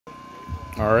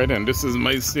All right, and this is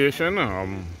my station.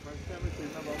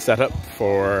 Set up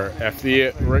for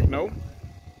FDA right now,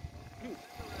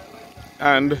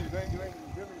 and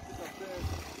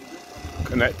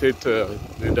connected to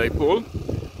the dipole,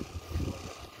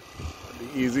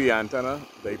 the easy antenna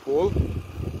dipole,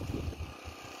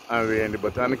 and we're in the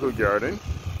botanical garden.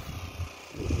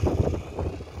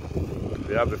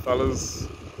 We have the fellows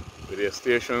with their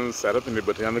stations set up in the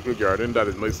botanical garden. That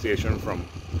is my station from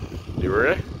the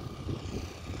rear.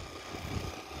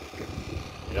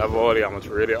 We have all the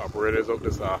amateur radio operators up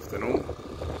this afternoon,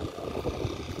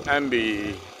 and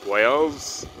the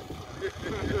whales.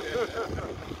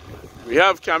 We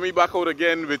have Cammy back out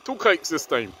again with 2 kites this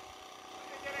time.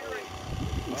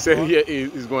 He said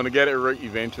he's going to get it right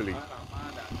eventually.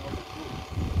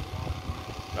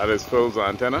 That is Phil's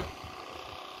antenna.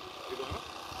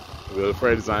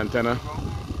 Wilfred's antenna.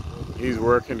 He's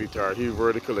working the Tarheel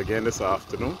vertical again this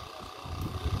afternoon.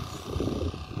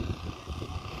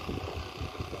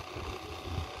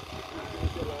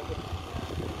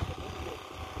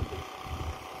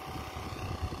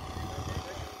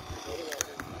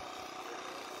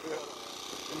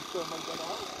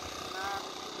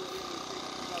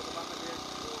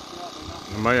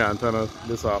 My antenna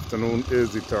this afternoon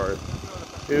is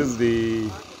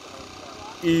the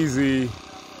easy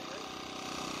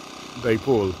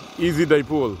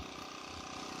dipole,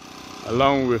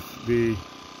 along with the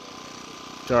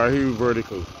Tarheel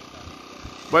vertical.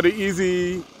 But the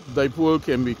easy dipole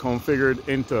can be configured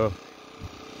into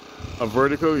a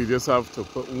vertical. You just have to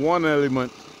put one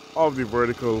element of the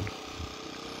vertical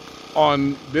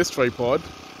on this tripod,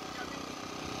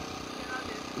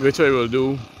 which I will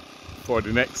do for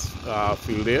the next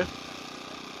field day,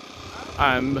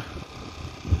 and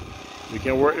we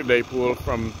can work the dipole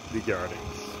from the gardens.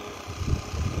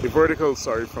 The vertical,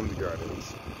 sorry, from the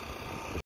gardens.